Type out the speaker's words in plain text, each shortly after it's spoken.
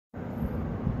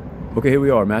Okay, here we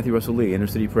are, Matthew Russell Lee, Inner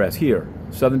City Press, here,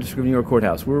 Southern District of New York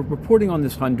Courthouse. We're reporting on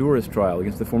this Honduras trial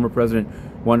against the former president,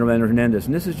 Juan Orlando Hernandez.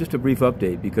 And this is just a brief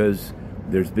update because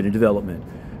there's been a development.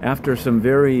 After some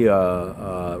very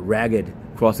ragged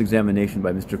cross-examination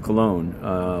by Mr. Colon,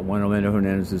 Juan Orlando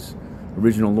Hernandez's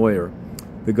original lawyer,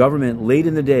 the government late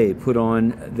in the day put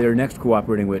on their next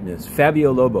cooperating witness,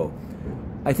 Fabio Lobo.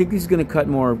 I think he's going to cut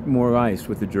more ice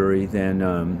with the jury than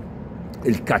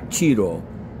El Cachiro,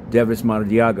 Davis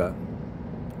Maradiaga,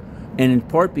 and in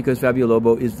part because Fabio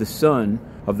Lobo is the son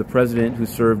of the president who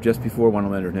served just before Juan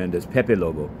Orlando Hernandez, Pepe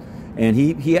Lobo. And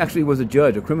he actually was a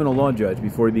judge, a criminal law judge,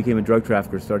 before he became a drug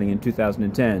trafficker starting in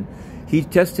 2010. He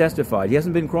testified. He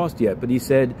hasn't been crossed yet, but he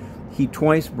said he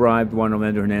twice bribed Juan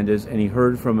Orlando Hernandez, and he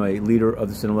heard from a leader of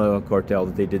the Sinaloa cartel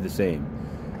that they did the same.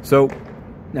 So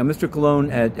now Mr.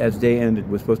 Colon, as day ended,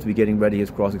 was supposed to be getting ready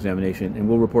his cross-examination, and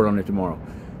we'll report on it tomorrow.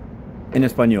 En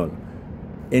español.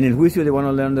 En el juicio de Juan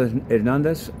Orlando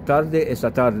Hernández,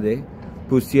 esta tarde,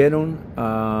 pusieron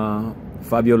a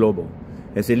Fabio Lobo.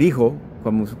 Es el hijo,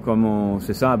 como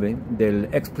se sabe, del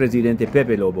expresidente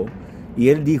Pepe Lobo, y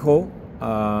él dijo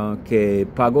que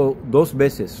pagó 2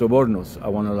 veces sobornos a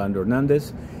Juan Orlando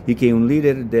Hernández y que un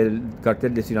líder del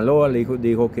cartel de Sinaloa le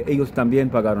dijo que ellos también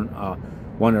pagaron a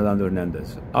Juan Orlando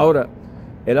Hernández. Ahora,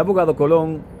 el abogado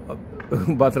Colón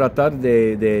va a tratar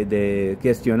de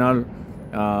cuestionar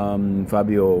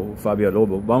Fabio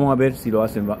Lobo. Vamos a ver si lo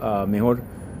hacen mejor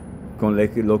con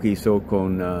lo que hizo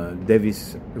con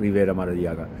Davis Rivera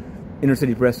Maradiaga. Inner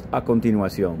City Press a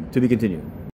continuación. To be continued.